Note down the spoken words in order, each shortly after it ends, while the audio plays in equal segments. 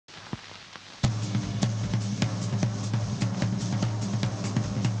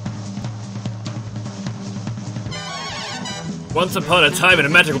Once upon a time in a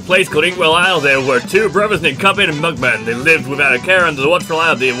magical place called Inkwell Isle, there were two brothers named Cuphead and Mugman. They lived without a care under the watchful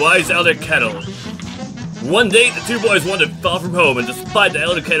eye of the wise Elder Kettle. One day, the two boys wandered far from home, and despite the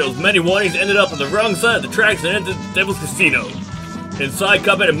Elder Kettle's many warnings, ended up on the wrong side of the tracks and entered the Devil's Casino. Inside,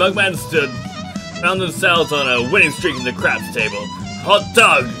 Cuphead and Mugman found themselves on a winning streak in the craps table. Hot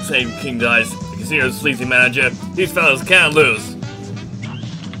dog, said King Dice, the casino's sleazy manager. These fellas can't lose.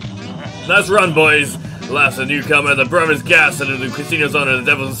 Let's run, boys. Laughs the newcomer, the brothers gasped at the casino's owner, the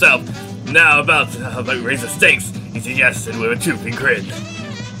devil himself. Now about to raise the stakes. He suggested with a toothy grin.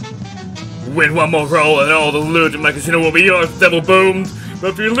 Win one more roll and all the loot in my casino will be yours, devil boomed. But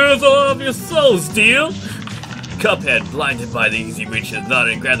if you lose all of your souls, deal? Cuphead, blinded by the easy reaches,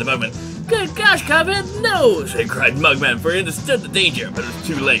 nodded and grabbed the moment. Good gosh, Cuphead, no! Cried Mugman, for he understood the danger, but it was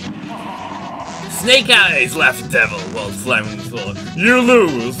too late. Snake eyes, laughed the devil, while slamming the floor. You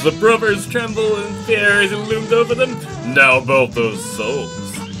lose! The brothers tremble in fear as it loomed over them. Now both those souls.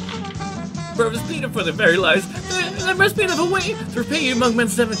 Brothers pleaded for their very lives. There must be another way to repay you, Mugman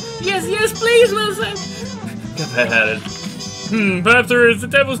 7. Yes, yes, please, Wilson! Cuphead added. Perhaps there is the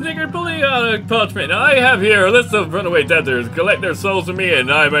devil's nigger pulling out a parchment. I have here a list of runaway debtors. Collect their souls from me,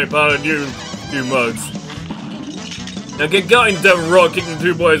 and I may pardon you, you mugs. Now get going, devil roared, kicking the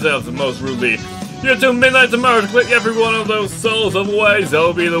two boys out the most rudely. You're till midnight tomorrow to collect every one of those souls, otherwise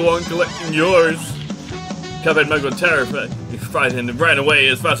I'll be the one collecting yours. Cuphead and Mug were terrified. He frightened and ran away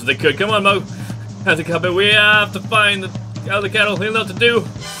as fast as they could. Come on, Mug. Answered Cuphead, we have to find the Elder Kettle. He'll know what to do.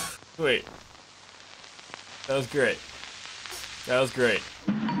 Wait. That was great. That was great.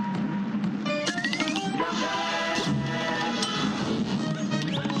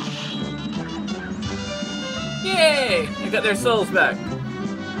 Yay! They got their souls back.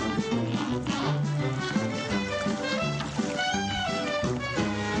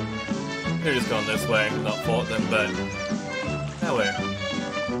 They're just going this way, not fought them, but that way.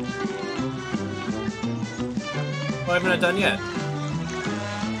 Why haven't I done yet?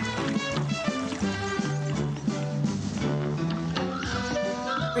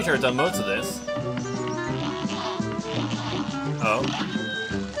 Pretty sure I've done most of this. Oh.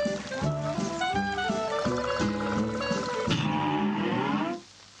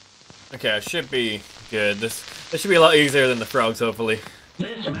 Okay, I should be good. This should be a lot easier than the frogs, hopefully.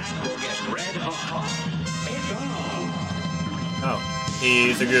 This map will get red hot. It's on. Oh,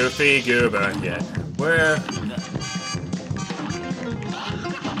 he's a goofy goober. Yeah, where?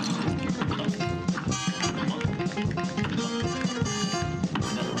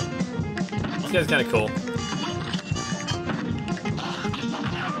 This guy's kind of cool.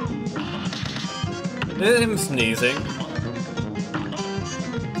 Look at him sneezing.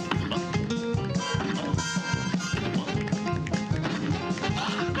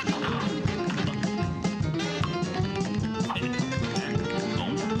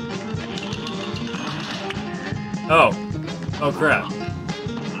 Oh crap.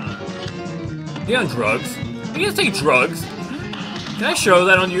 Is he on drugs? He didn't take drugs. Can I show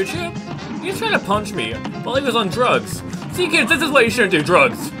that on YouTube? He was trying to punch me while he was on drugs. See kids, this is why you shouldn't do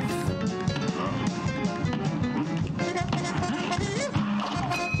drugs.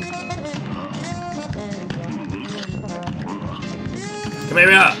 Come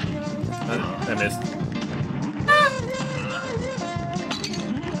here, I missed.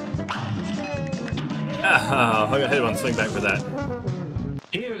 I got hit one swing back for that.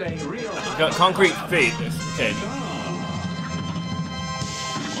 Got concrete feet. Okay.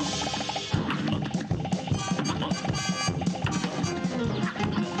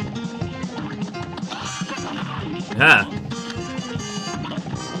 Ah.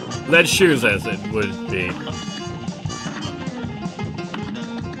 Lead shoes, as it would be.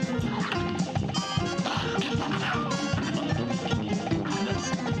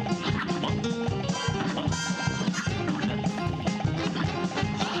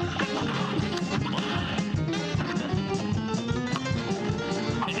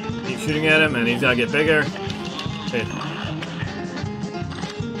 Shooting at him, and he's gotta get bigger. Okay.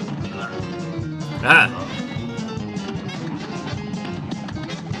 Ah!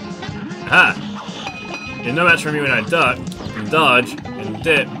 Ah! You're no match for me when I duck, and dodge, and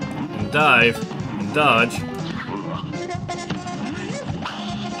dip, and dive, and dodge.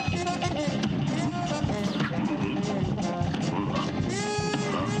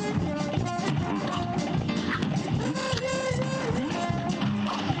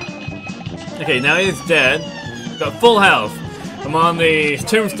 Okay, now he's dead. Got full health. I'm on the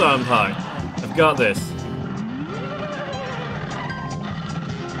tombstone part. I've got this.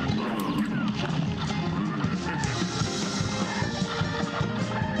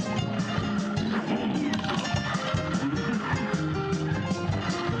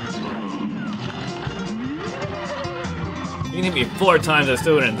 can hit me 4 times, I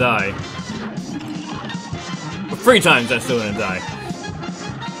still wouldn't die. Or 3 times, I still wouldn't die.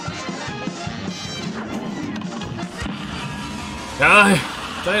 Did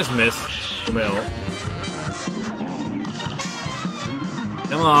I just miss? Well.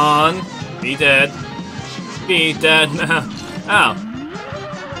 Come on. Be dead. Be dead now. Ow.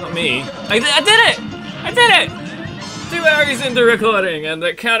 Not me. I did it! I did it! 2 hours into recording and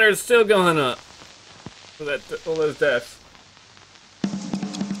the counter is still going up. For that, all those deaths.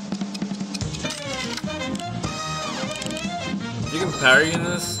 You can parry in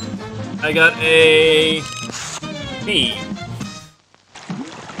this? I got a B.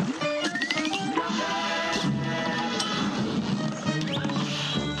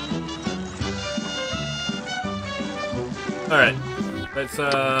 Alright, let's go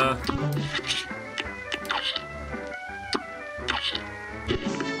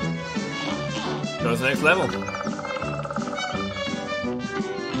to the next level.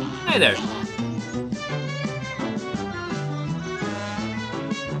 Hey there.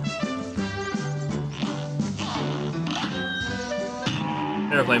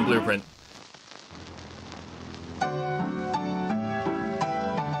 Airplane blueprint.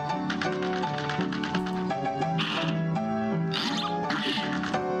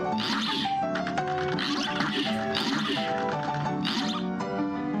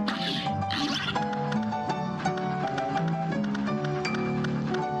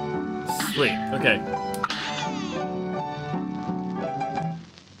 Sweet, okay.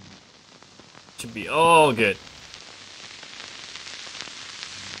 Should be all good.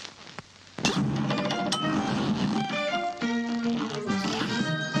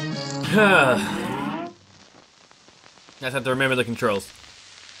 Just have to remember the controls.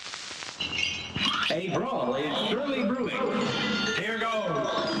 A brawl is surely brewing. Here goes.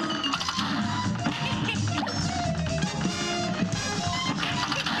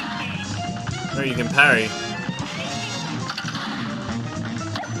 Or you can parry.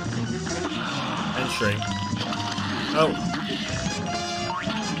 And shrink. Oh.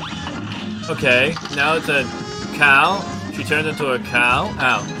 Okay, now it's a cow. She turned into a cow.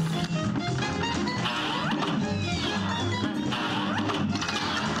 Ow.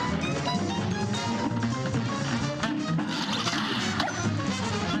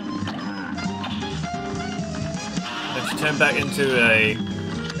 And she turned back into a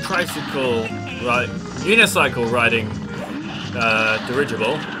tricycle unicycle riding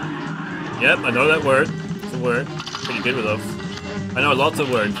dirigible. Yep, I know that word. It's a word. Pretty good with those. I know lots of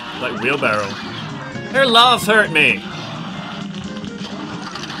words, like wheelbarrow. Their laughs hurt me!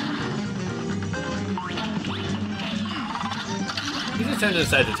 He just turned into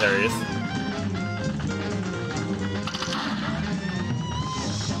Sagittarius.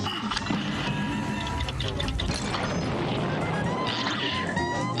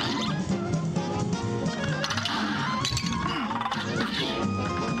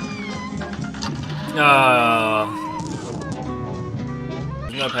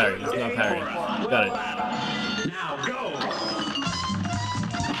 There's no parry, there's no parry. Got it. Now go.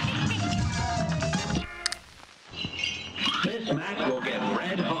 This match will get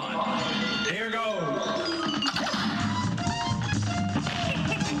red hot. Here goes.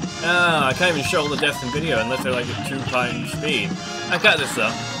 I can't even show all the deaths in video unless they're like at 2 times speed. I got this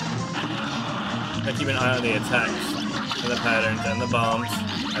though. I keep an eye on the attacks, and the patterns, and the bombs,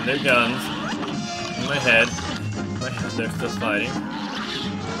 and their guns. In my head, they're still fighting.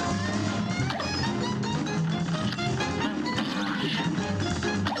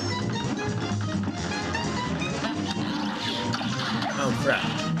 Oh crap.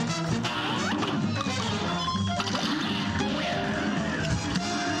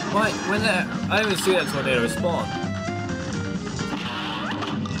 Why? When that? I didn't even see that tornado spawn.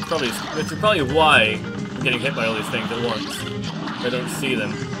 Which is probably why I'm getting hit by all these things at once. I don't see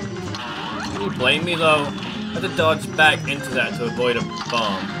them. Can you blame me though? I had to dodge back into that to avoid a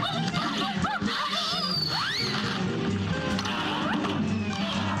bomb.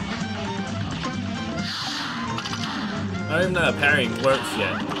 I don't even know how parrying works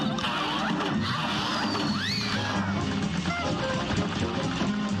yet.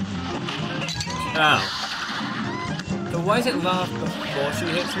 Ow. So why does it laugh before she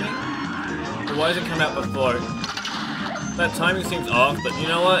hits me? Or why does it come out before? That timing seems off, but you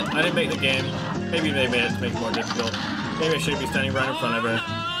know what? I didn't make the game. Maybe they made it to make it more difficult. Maybe I should be standing right in front of her.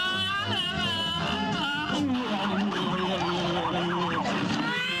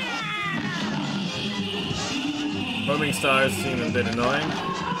 Homing stars seem a bit annoying.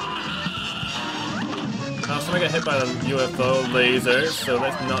 Somebody got hit by the UFO laser, so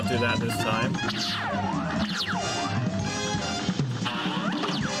let's not do that this time.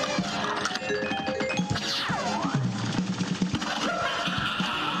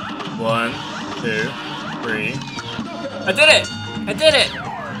 1, 2, 3. I did it! I did it!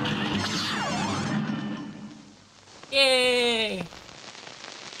 Yay!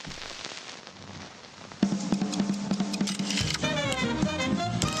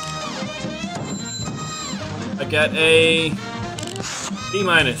 I got a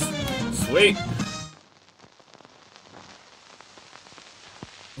B-. Sweet.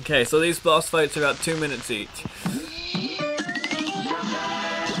 Okay, so these boss fights are about 2 minutes each.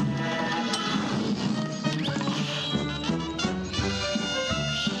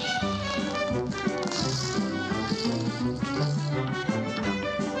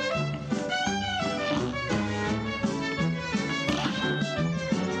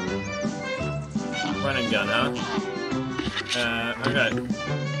 Running gun, huh? Okay.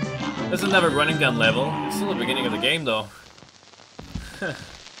 This is another running gun level. It's still the beginning of the game, though.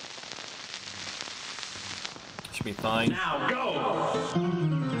 Should be fine. Now go!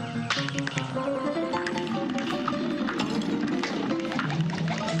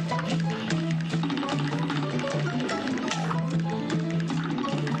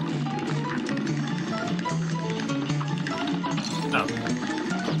 Oh.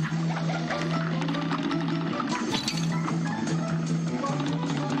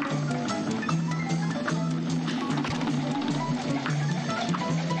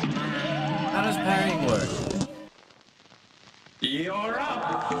 How does parrying work? You're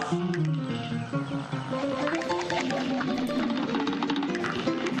up!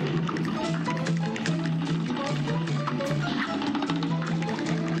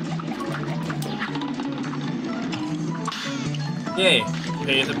 Yay!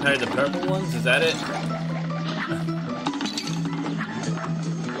 Okay, you have to parry the purple ones? Is that it?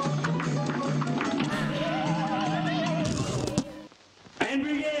 And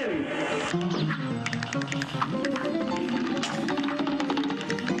begin!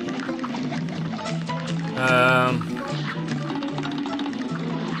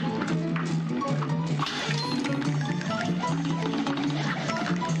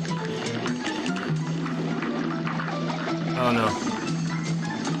 Oh no.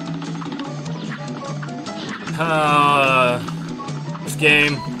 This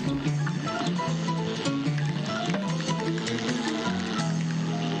game.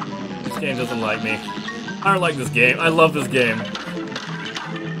 This game doesn't like me. I don't like this game. I love this game.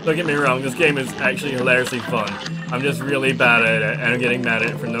 Don't get me wrong, this game is actually hilariously fun. I'm just really bad at it, and I'm getting mad at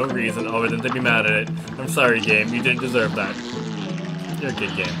it for no reason other than to be mad at it. I'm sorry, game. You didn't deserve that. You're a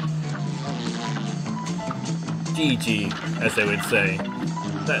good game. GG, as they would say.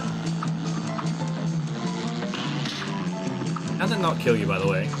 That. How did it not kill you, by the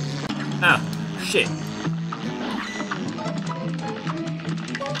way? Ah, shit.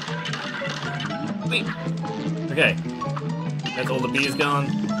 Wait. Okay. That's all the bees gone.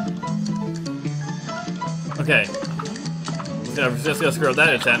 Okay. Just gonna screw up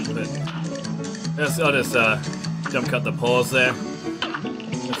that attempt, but I'll just jump cut the pause there.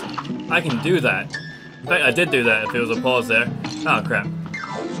 I can do that. In fact, I did do that if it was a pause there. Oh crap.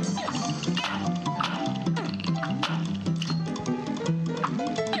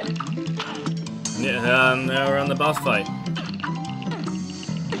 Yeah, now we're on the boss fight.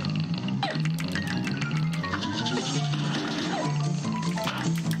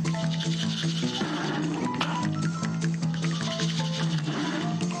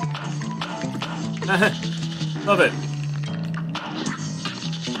 Love it.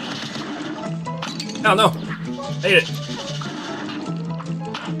 Oh no! Hate it.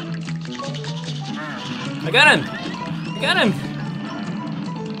 I got him! I got him!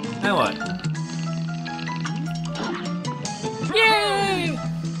 Now what? Yay!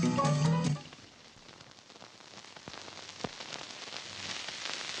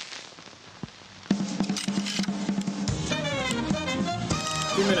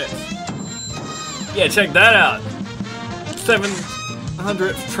 Two minutes. Yeah, check that out.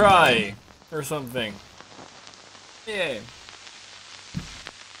 700th try or something. Yay.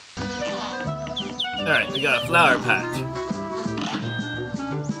 Alright, we got a flower patch.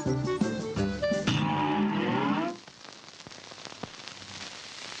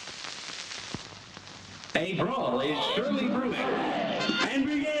 A brawl is surely brewing. And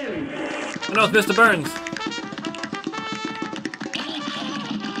begin! Oh no, it's Mr. Burns.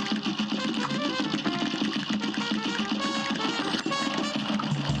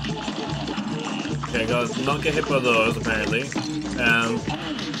 Okay, guys, not get hit by those apparently.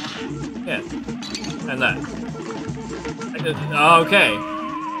 Yeah, and that. Okay.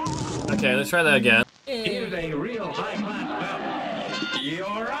 Okay, let's try that again. Here's a real high-class belt.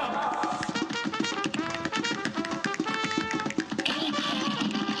 You're up!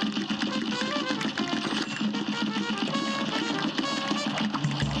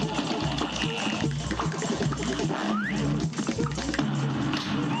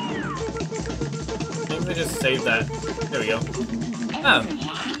 I just save that? There we go. Oh.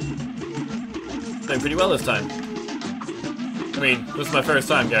 Doing pretty well this time. I mean, this is my first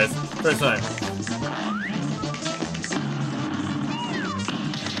time, guys. First time.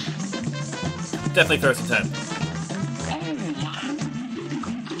 Definitely first attempt.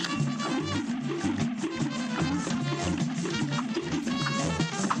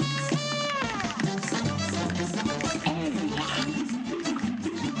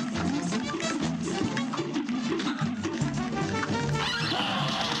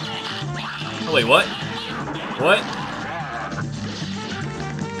 Oh, wait, what? What?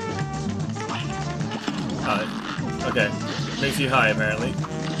 Okay. Makes you high, apparently. And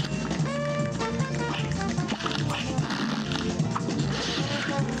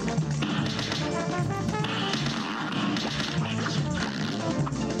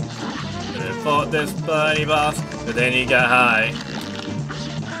I fought this bunny boss, but then he got high.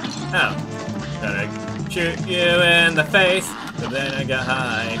 Oh. Gonna shoot you in the face, but then I got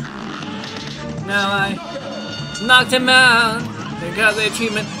high. Now I knocked him out and got the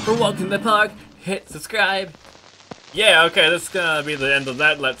achievement for walking the park. Hit subscribe. Yeah, okay, that's gonna be the end of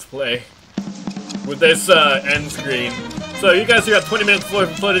that Let's Play. With this end screen. So you guys got 20 minutes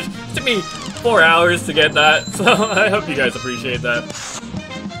worth of footage. It took me 4 hours to get that, so I hope you guys appreciate that.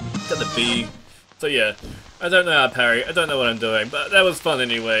 Got the B. So yeah, I don't know how to parry. I don't know what I'm doing, but that was fun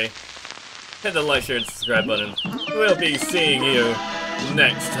anyway. Hit the like, share, and subscribe button. We'll be seeing you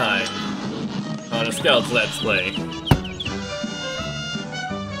next time on a Skeleton Let's Play.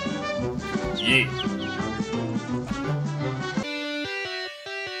 Yeah.